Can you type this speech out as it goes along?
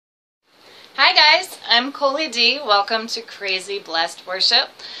Hi guys, I'm Coley D. Welcome to Crazy Blessed Worship.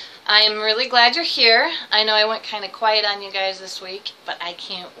 I am really glad you're here. I know I went kind of quiet on you guys this week, but I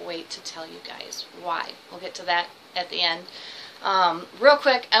can't wait to tell you guys why. We'll get to that at the end. Real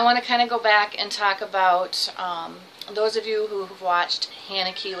quick, I want to kind of go back and talk about those of you who have watched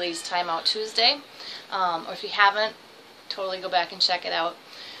Hannah Keeley's Time Out Tuesday, or if you haven't, totally go back and check it out.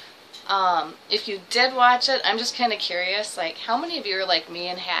 If you did watch it, I'm just kind of curious, like, how many of you are like me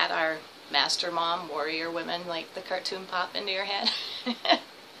and had our Master Mom Warrior Women, like the cartoon, pop into your head?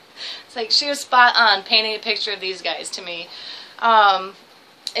 It's like she was spot on painting a picture of these guys to me. And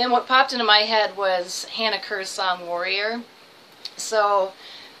what popped into my head was Hannah Kerr's song Warrior. So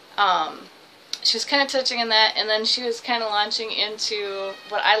she was kind of touching on that, and then she was kind of launching into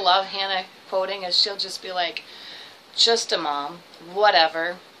what I love Hannah quoting, is she'll just be like, just a mom,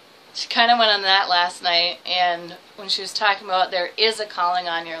 whatever. She kind of went on that last night, and when she was talking about there is a calling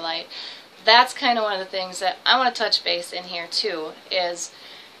on your life, that's kind of one of the things that I want to touch base in here too, is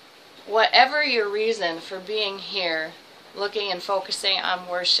whatever your reason for being here, looking and focusing on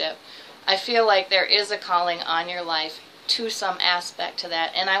worship, I feel like there is a calling on your life to some aspect to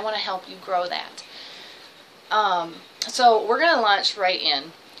that, and I want to help you grow that. So we're going to launch right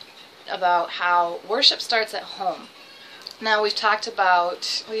in about how worship starts at home. Now, we've talked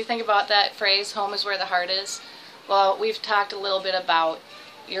about, what do you think about that phrase, home is where the heart is? Well, we've talked a little bit about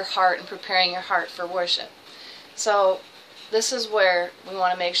your heart and preparing your heart for worship. So this is where we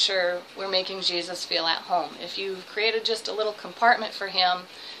want to make sure we're making Jesus feel at home. If you've created just a little compartment for him,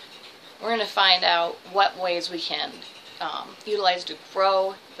 we're going to find out what ways we can utilize to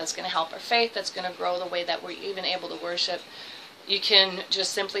grow. That's going to help our faith. That's going to grow the way that we're even able to worship. You can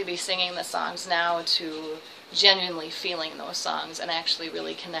just simply be singing the songs now to genuinely feeling those songs and actually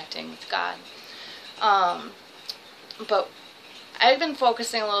really connecting with God. But I've been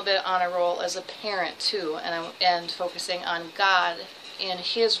focusing a little bit on a role as a parent too, and focusing on God in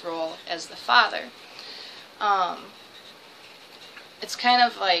his role as the father. It's kind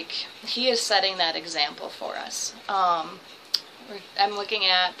of like he is setting that example for us. I'm looking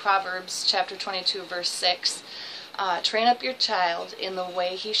at Proverbs chapter 22 verse 6. Train up your child in the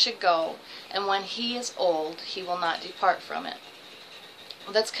way he should go, and when he is old, he will not depart from it.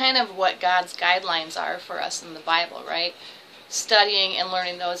 Well, that's kind of what God's guidelines are for us in the Bible, right? Studying and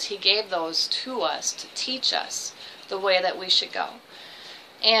learning those, he gave those to us to teach us the way that we should go.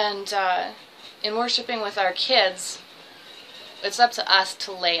 And in worshiping with our kids, it's up to us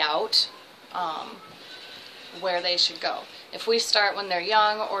to lay out where they should go. If we start when they're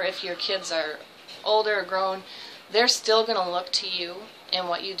young, or if your kids are older or grown, they're still going to look to you in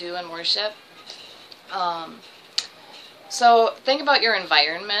what you do in worship. So think about your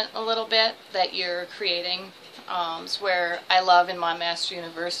environment a little bit that you're creating. It's where I love in my Master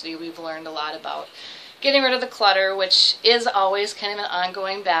University, we've learned a lot about getting rid of the clutter, which is always kind of an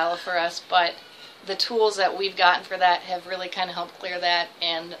ongoing battle for us, but the tools that we've gotten for that have really kind of helped clear that,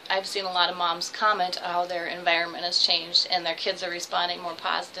 and I've seen a lot of moms comment how their environment has changed and their kids are responding more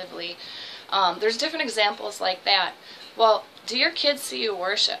positively. There's different examples like that. Well, do your kids see you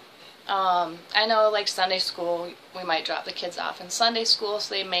worship? I know, like Sunday school, we might drop the kids off in Sunday school,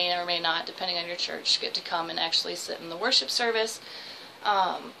 so they may or may not, depending on your church, get to come and actually sit in the worship service.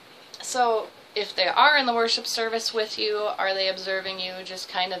 So if they are in the worship service with you, are they observing you, just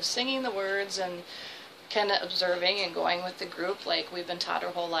kind of singing the words and kind of observing and going with the group like we've been taught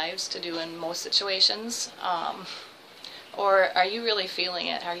our whole lives to do in most situations? Or are you really feeling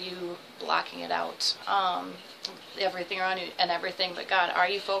it? Are you blocking it out? Everything around you and everything but God. Are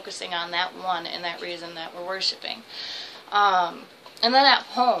you focusing on that one and that reason that we're worshiping? And then at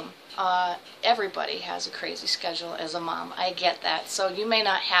home, everybody has a crazy schedule as a mom. I get that. So you may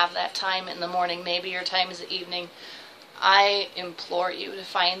not have that time in the morning. Maybe your time is the evening. I implore you to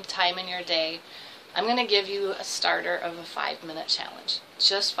find time in your day. I'm going to give you a starter of a 5-minute challenge.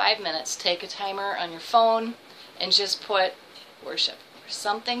 Just 5 minutes. Take a timer on your phone and just put worship.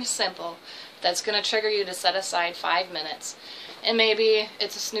 Something simple that's going to trigger you to set aside 5 minutes. And maybe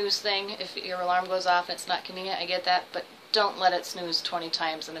it's a snooze thing. If your alarm goes off and it's not convenient, I get that. But don't let it snooze 20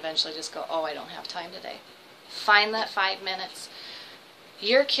 times and eventually just go, oh, I don't have time today. Find that 5 minutes.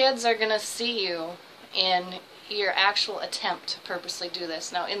 Your kids are going to see you in your actual attempt to purposely do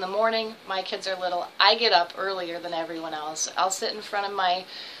this. Now, in the morning, my kids are little. I get up earlier than everyone else. I'll sit in front of my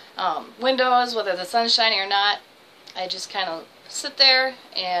windows, whether the sun's shining or not. I just kind of sit there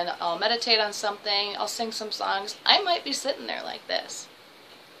and I'll meditate on something. I'll sing some songs. I might be sitting there like this.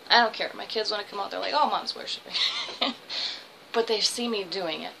 I don't care. My kids want to come out, they're like, oh, Mom's worshiping. But they see me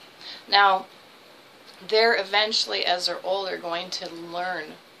doing it. Now, they're eventually, as they're older, going to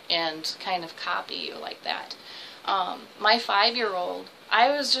learn and kind of copy you like that. My 5-year-old, I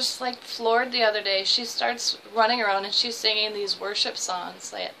was just like floored the other day. She starts running around and she's singing these worship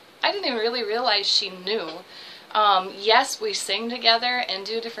songs that I didn't even really realize she knew. Yes, we sing together and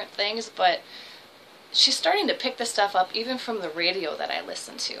do different things, but she's starting to pick the stuff up even from the radio that I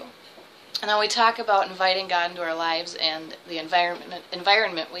listen to. And now we talk about inviting God into our lives and the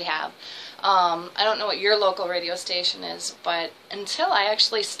environment we have. I don't know what your local radio station is, but until I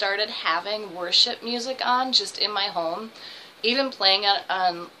actually started having worship music on just in my home, even playing it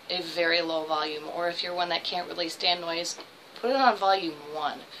on a very low volume, or if you're one that can't really stand noise, put it on volume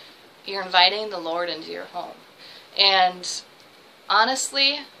 1. You're inviting the Lord into your home. And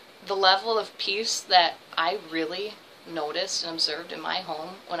honestly, the level of peace that I really noticed and observed in my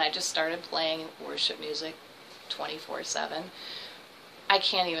home when I just started playing worship music 24/7, I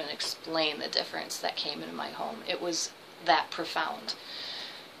can't even explain the difference that came into my home. It was that profound.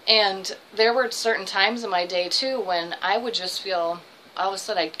 And there were certain times in my day too when I would just feel, all of a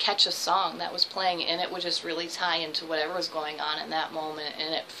sudden I'd catch a song that was playing and it would just really tie into whatever was going on in that moment,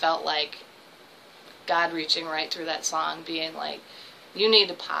 and it felt like God reaching right through that song, being like, you need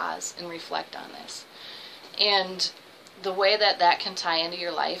to pause and reflect on this. And the way that that can tie into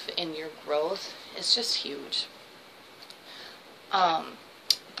your life and your growth is just huge.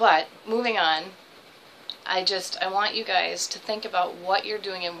 But moving on, I want you guys to think about what you're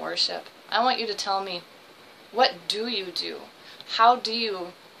doing in worship. I want you to tell me, what do you do? How do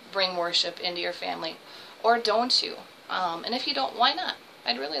you bring worship into your family? Or don't you? And if you don't, why not?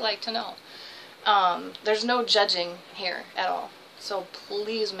 I'd really like to know. There's no judging here at all. So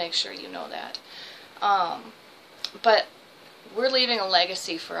please make sure you know that. But we're leaving a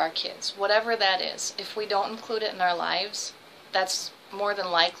legacy for our kids, whatever that is. If we don't include it in our lives, that's more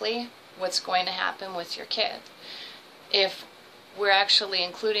than likely what's going to happen with your kid. If we're actually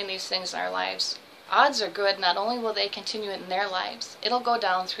including these things in our lives, odds are good not only will they continue it in their lives, it'll go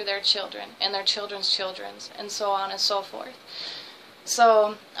down through their children and their children's children's, and so on and so forth.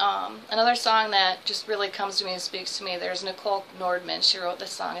 So another song that just really comes to me and speaks to me, there's Nicole Nordman. She wrote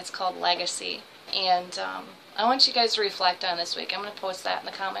this song. It's called Legacy. And I want you guys to reflect on this week. I'm going to post that in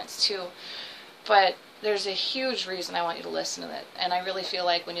the comments too. But there's a huge reason I want you to listen to it. And I really feel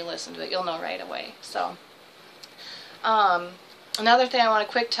like when you listen to it, you'll know right away. So another thing I want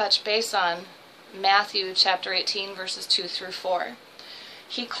to quick touch base on, Matthew chapter 18, verses 2 through 4.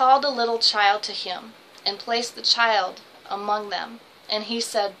 He called a little child to him and placed the child among them. And he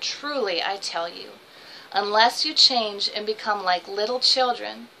said, truly, I tell you, unless you change and become like little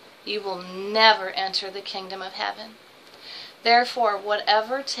children, you will never enter the kingdom of heaven. Therefore,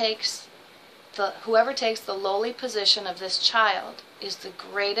 whoever takes the lowly position of this child is the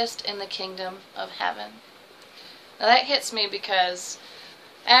greatest in the kingdom of heaven. Now that hits me because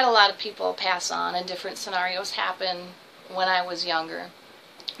I had a lot of people pass on and different scenarios happen when I was younger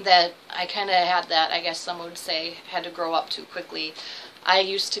that I kind of had that, I guess some would say, had to grow up too quickly. I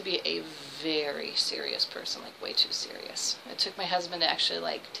used to be a very serious person, like way too serious. It took my husband to actually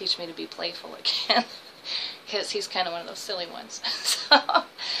like teach me to be playful again, because he's kind of one of those silly ones. So,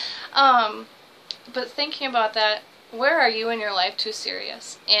 but thinking about that, where are you in your life too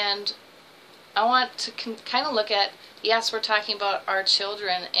serious? And I want to kind of look at, yes, we're talking about our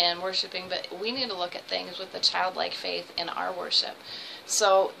children and worshiping, but we need to look at things with the childlike faith in our worship.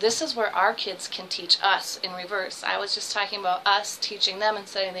 So this is where our kids can teach us in reverse. I was just talking about us teaching them and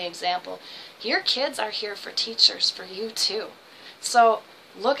setting the example. Your kids are here for teachers for you too. So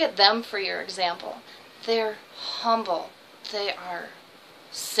look at them for your example. They're humble. They are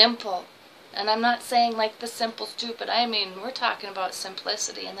simple. And I'm not saying like the simple stupid. I mean, we're talking about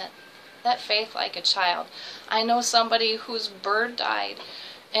simplicity and that faith like a child. I know somebody whose bird died,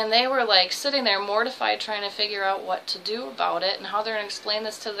 and they were like sitting there mortified trying to figure out what to do about it and how they're going to explain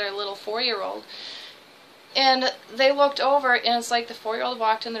this to their little 4-year-old. And they looked over, and it's like the 4-year-old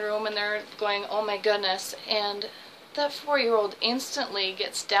walked in the room and they're going, oh my goodness. And that 4-year-old instantly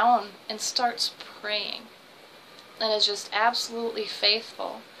gets down and starts praying. And is just absolutely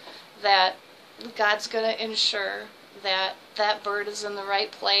faithful that God's going to ensure that that bird is in the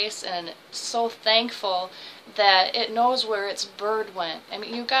right place, and so thankful that it knows where its bird went. I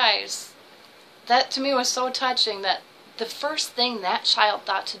mean, you guys, that to me was so touching that the first thing that child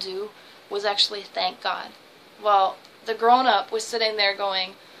thought to do was actually thank God. Well, the grown-up was sitting there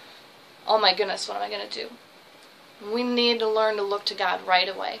going, oh my goodness, what am I going to do? We need to learn to look to God right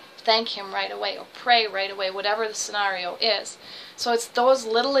away. Thank Him right away, or pray right away, whatever the scenario is. So it's those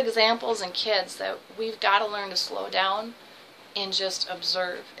little examples in kids that we've got to learn to slow down and just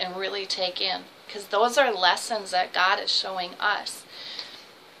observe and really take in. Because those are lessons that God is showing us.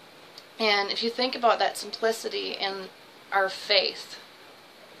 And if you think about that simplicity and our faith,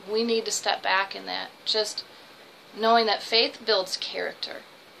 we need to step back in that. Just knowing that faith builds character.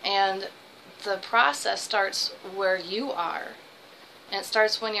 And the process starts where you are. And it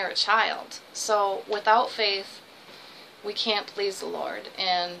starts when you're a child. So without faith, we can't please the Lord.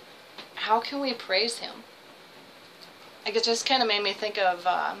 And how can we praise Him? Like, it just kind of made me think of,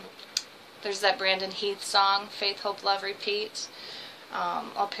 there's that Brandon Heath song, Faith, Hope, Love, Repeat.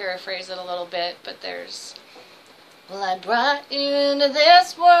 I'll paraphrase it a little bit, but there's, well, I brought you into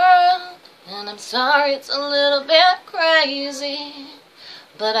this world, and I'm sorry it's a little bit crazy,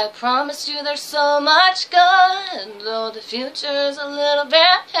 but I promise you there's so much good, though the future's a little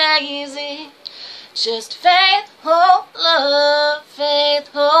bit hazy. Just faith, hope, love,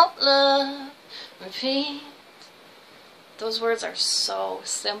 repeat. Those words are so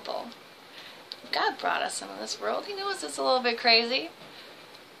simple. God brought us into this world. He knows it's a little bit crazy,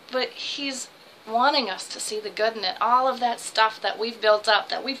 but He's wanting us to see the good in it. All of that stuff that we've built up,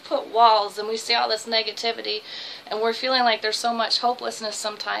 that we've put walls, and we see all this negativity, and we're feeling like there's so much hopelessness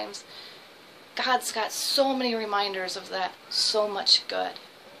sometimes. God's got so many reminders of that, so much good.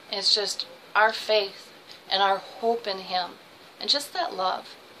 It's just our faith and our hope in Him, and just that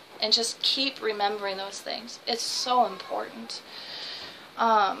love, and just keep remembering those things. It's so important.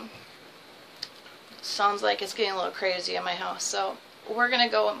 Sounds like it's getting a little crazy in my house, so we're going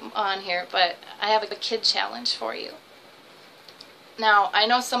to go on here, but I have a kid challenge for you. Now, I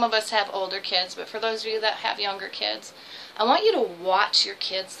know some of us have older kids, but for those of you that have younger kids, I want you to watch your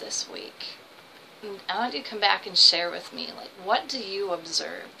kids this week. I want you to come back and share with me, like, what do you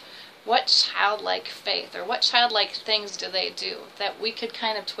observe? What childlike faith or what childlike things do they do that we could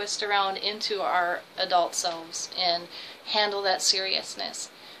kind of twist around into our adult selves and handle that seriousness?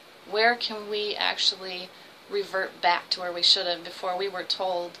 Where can we actually revert back to where we should have before we were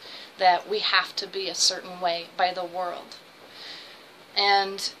told that we have to be a certain way by the world?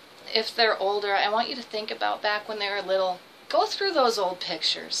 And if they're older, I want you to think about back when they were little. Go through those old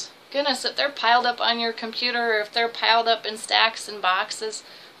pictures. Goodness, if they're piled up on your computer or if they're piled up in stacks and boxes,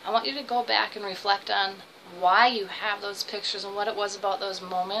 I want you to go back and reflect on why you have those pictures and what it was about those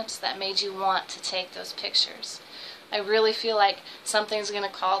moments that made you want to take those pictures. I really feel like something's going to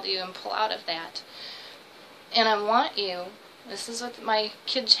call to you and pull out of that. And I want you, this is what my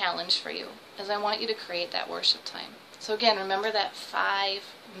kid challenge for you, is I want you to create that worship time. So again, remember that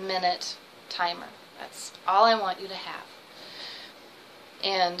 5-minute timer. That's all I want you to have.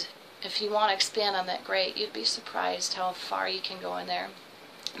 And if you want to expand on that, great. You'd be surprised how far you can go in there.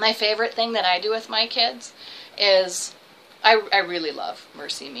 My favorite thing that I do with my kids is, I really love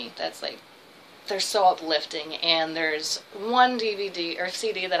Mercy Me. That's like, they're so uplifting, and there's one DVD or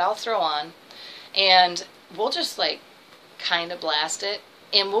CD that I'll throw on, and we'll just like kind of blast it,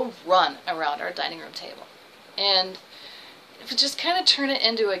 and we'll run around our dining room table. And if we just kind of turn it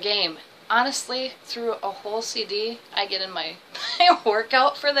into a game, honestly, through a whole CD, I get in my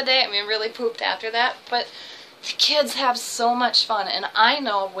workout for the day. I mean, really pooped after that, but the kids have so much fun, and I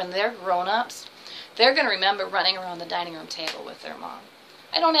know when they're grown-ups, they're going to remember running around the dining room table with their mom.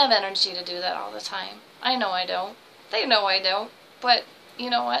 I don't have energy to do that all the time. I know I don't. They know I don't. But you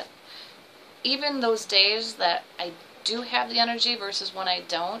know what? Even those days that I do have the energy versus when I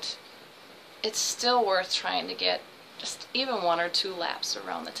don't, it's still worth trying to get just even 1 or 2 laps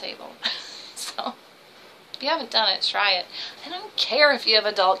around the table. So, if you haven't done it, try it. I don't care if you have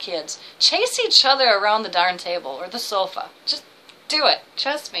adult kids. Chase each other around the darn table or the sofa. Just do it.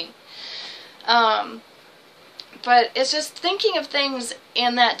 Trust me. But it's just thinking of things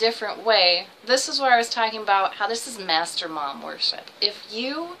in that different way. This is where I was talking about how this is Master Mom worship. I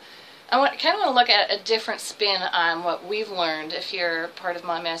kind of want to look at a different spin on what we've learned, if you're part of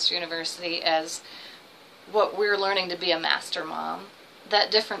Mom Master University, as what we're learning to be a Master Mom.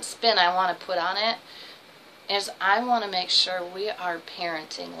 That different spin I want to put on it is I want to make sure we are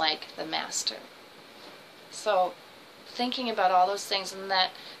parenting like the Master. So thinking about all those things and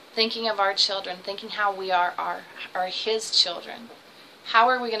that, thinking of our children, thinking how we are His children. How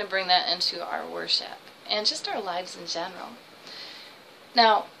are we going to bring that into our worship and just our lives in general?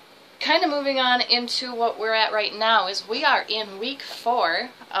 Now, kind of moving on into what we're at right now is we are in week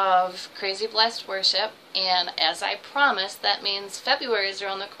 4 of Crazy Blessed Worship, and as I promised, that means February is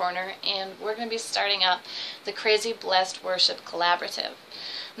around the corner, and we're going to be starting up the Crazy Blessed Worship Collaborative.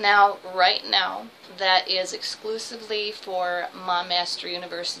 Now, right now, that is exclusively for Mom Master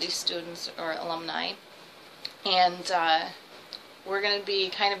University students or alumni, and we're going to be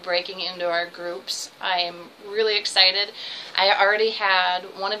kind of breaking into our groups. I am really excited. I already had,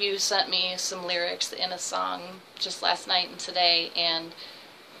 one of you sent me some lyrics in a song just last night and today, and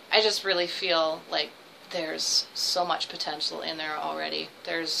I just really feel like there's so much potential in there already.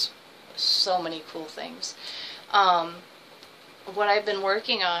 There's so many cool things. What I've been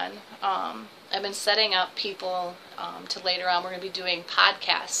working on, I've been setting up people to later on we're going to be doing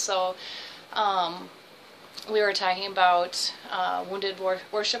podcasts. So we were talking about Wounded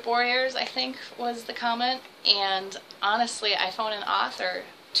Worship Warriors, I think was the comment. And honestly, I found an author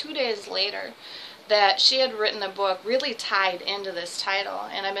 2 days later that she had written a book really tied into this title.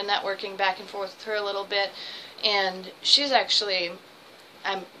 And I've been networking back and forth with her a little bit. And she's actually,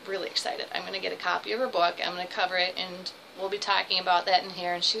 I'm really excited. I'm going to get a copy of her book. I'm going to cover it, and we'll be talking about that in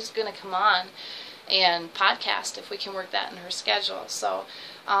here. And she's going to come on and podcast if we can work that in her schedule. So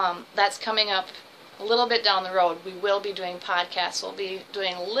that's coming up a little bit down the road. We will be doing podcasts. We'll be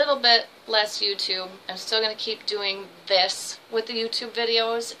doing a little bit less YouTube. I'm still going to keep doing this with the YouTube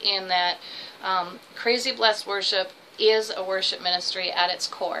videos, in that Crazy Blessed Worship is a worship ministry at its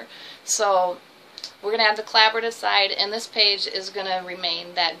core. So we're going to have the collaborative side, and this page is going to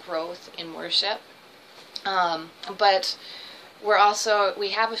remain that growth in worship. But we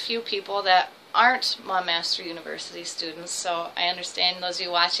have a few people that aren't Mom Master University students, so I understand those of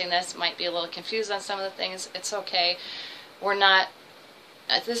you watching this might be a little confused on some of the things. It's okay.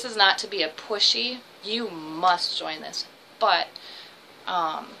 This is not to be a pushy, you must join this, but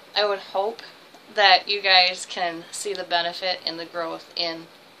I would hope that you guys can see the benefit in the growth in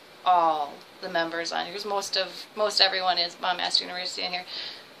all the members on here. Most everyone is Mom Master University in here,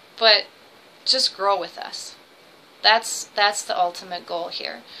 but just grow with us. That's the ultimate goal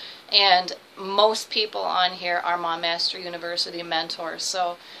here. And most people on here are Mom Master University mentors,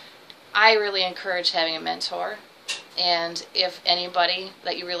 so I really encourage having a mentor. And if anybody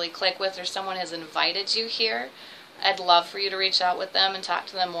that you really click with, or someone has invited you here, I'd love for you to reach out with them and talk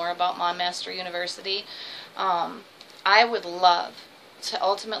to them more about Mom Master University. I would love to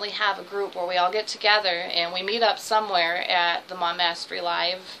ultimately have a group where we all get together and we meet up somewhere at the Mom Mastery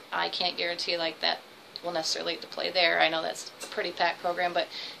Live. I can't guarantee like that we'll necessarily get to play there. I know that's a pretty packed program, but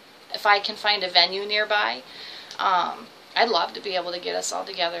if I can find a venue nearby, I'd love to be able to get us all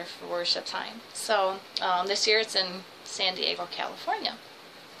together for worship time. So this year it's in San Diego, California.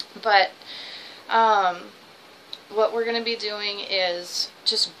 But what we're going to be doing is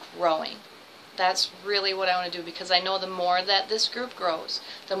just growing. That's really what I want to do, because I know the more that this group grows,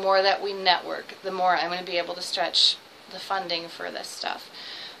 the more that we network, the more I'm going to be able to stretch the funding for this stuff.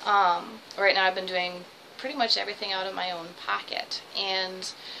 Right now I've been doing pretty much everything out of my own pocket.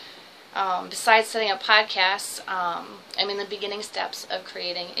 And besides setting up podcasts, I'm in the beginning steps of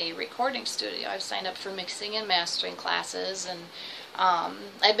creating a recording studio. I've signed up for mixing and mastering classes, and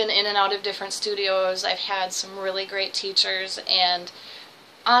I've been in and out of different studios. I've had some really great teachers, and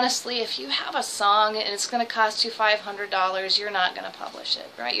honestly, if you have a song and it's going to cost you $500, you're not going to publish it,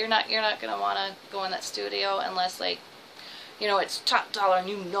 right? You're not going to want to go in that studio unless, like, you know, it's top dollar and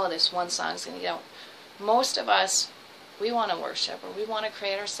you know this one song is going to get out. Most of us, we want to worship, or we want to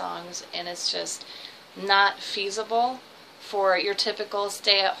create our songs, and it's just not feasible for your typical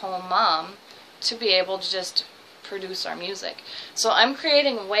stay-at-home mom to be able to just produce our music. So I'm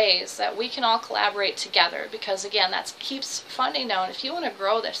creating ways that we can all collaborate together, because again, that keeps funding down. If you want to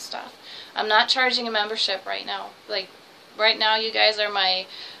grow this stuff, I'm not charging a membership right now. Like right now, you guys are my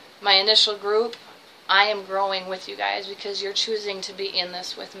initial group. I am growing with you guys because you're choosing to be in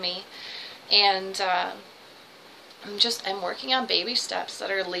this with me. And I'm working on baby steps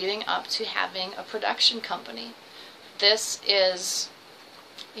that are leading up to having a production company. This is,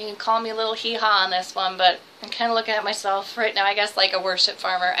 you can call me a little hee-haw on this one, but I'm kind of looking at myself right now, I guess, like a worship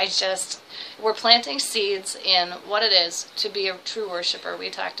farmer. We're planting seeds in what it is to be a true worshiper. We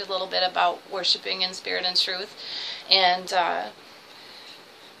talked a little bit about worshiping in spirit and truth, and I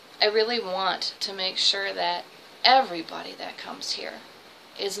really want to make sure that everybody that comes here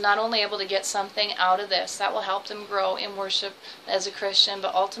is not only able to get something out of this that will help them grow in worship as a Christian,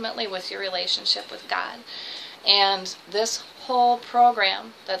 but ultimately with your relationship with God. And this whole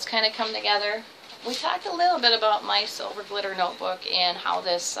program that's kind of come together, we talked a little bit about my Silver Glitter Notebook and how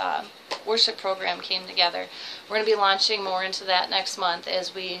this worship program came together. We're going to be launching more into that next month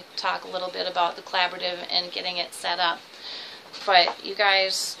as we talk a little bit about the collaborative and getting it set up. But you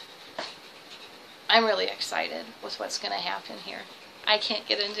guys, I'm really excited with what's going to happen here. I can't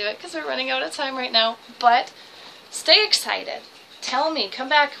get into it because we're running out of time right now, but stay excited. Tell me, come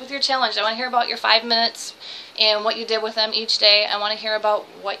back with your challenge. I want to hear about your 5 minutes and what you did with them each day. I want to hear about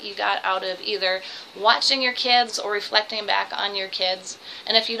what you got out of either watching your kids or reflecting back on your kids.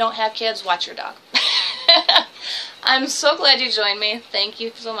 And if you don't have kids, watch your dog. I'm so glad you joined me. Thank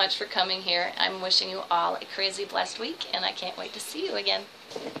you so much for coming here. I'm wishing you all a crazy blessed week, and I can't wait to see you again.